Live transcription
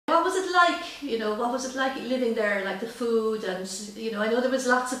it like? You know, what was it like living there? Like the food, and you know, I know there was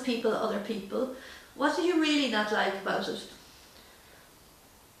lots of people, other people. What did you really not like about it?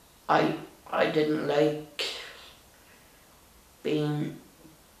 I didn't like being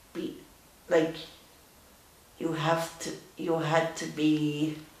like you had to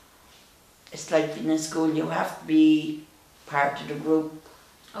be. It's like being in school. You have to be part of the group.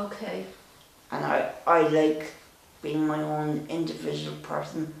 Okay. And I like being my own individual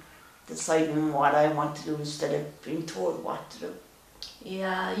person, deciding what I want to do instead of being told what to do.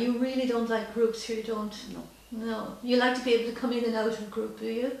 Yeah, you really don't like groups, you don't? No. No. You like to be able to come in and out of a group, do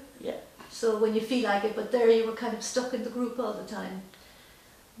you? Yeah. So when you feel like it, but there you were kind of stuck in the group all the time,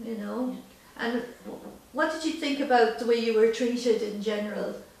 you know? Yeah. And what did you think about the way you were treated in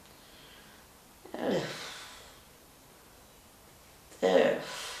general?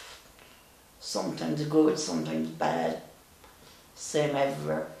 Sometimes good, sometimes bad. Same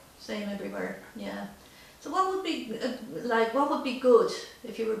everywhere. Same everywhere, yeah. So what would be what would be good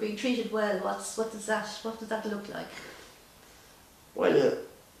if you were being treated well? What does that look like? Well,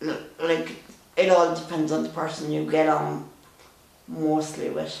 like it all depends on the person you get on mostly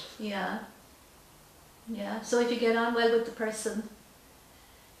with. Yeah. Yeah. So if you get on well with the person,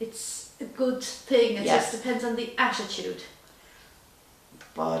 it's a good thing. It Yes. just depends on the attitude.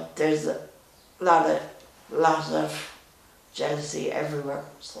 But there's a lot of jealousy everywhere.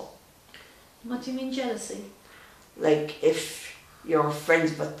 So, What do you mean jealousy? like if you're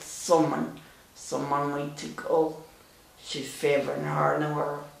friends with someone might think, oh, she's favouring her now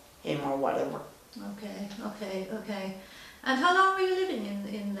or him or whatever. Okay. And how long were you living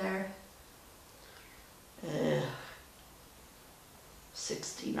in there?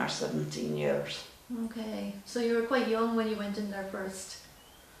 16 or 17 years. Okay, so you were quite young when you went in there first.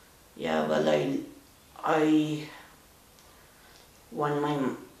 Yeah, well, I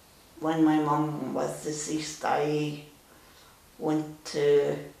when my mum was deceased, I went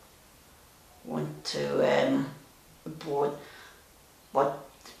to a board, but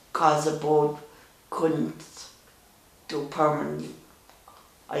because the board couldn't do permanent,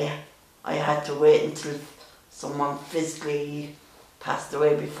 I had to wait until someone physically passed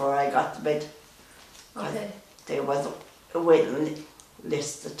away before I got to bed. Okay. There was a waiting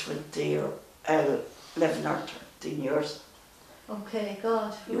list of 20 or 11 or 13 years. Okay,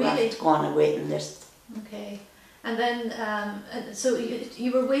 God, You really? have to go on a waiting list. Okay. And then, so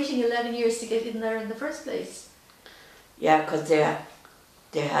you were waiting 11 years to get in there in the first place? Yeah, because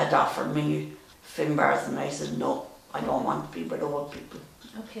they had offered me fin bars and I said no, I don't want to be with old people.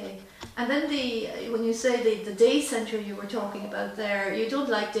 Okay. And then when you say the day centre you were talking about there, you don't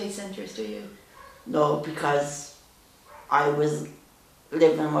like day centres, do you? No, because I was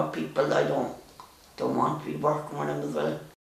living with people I don't want to be working with them as well.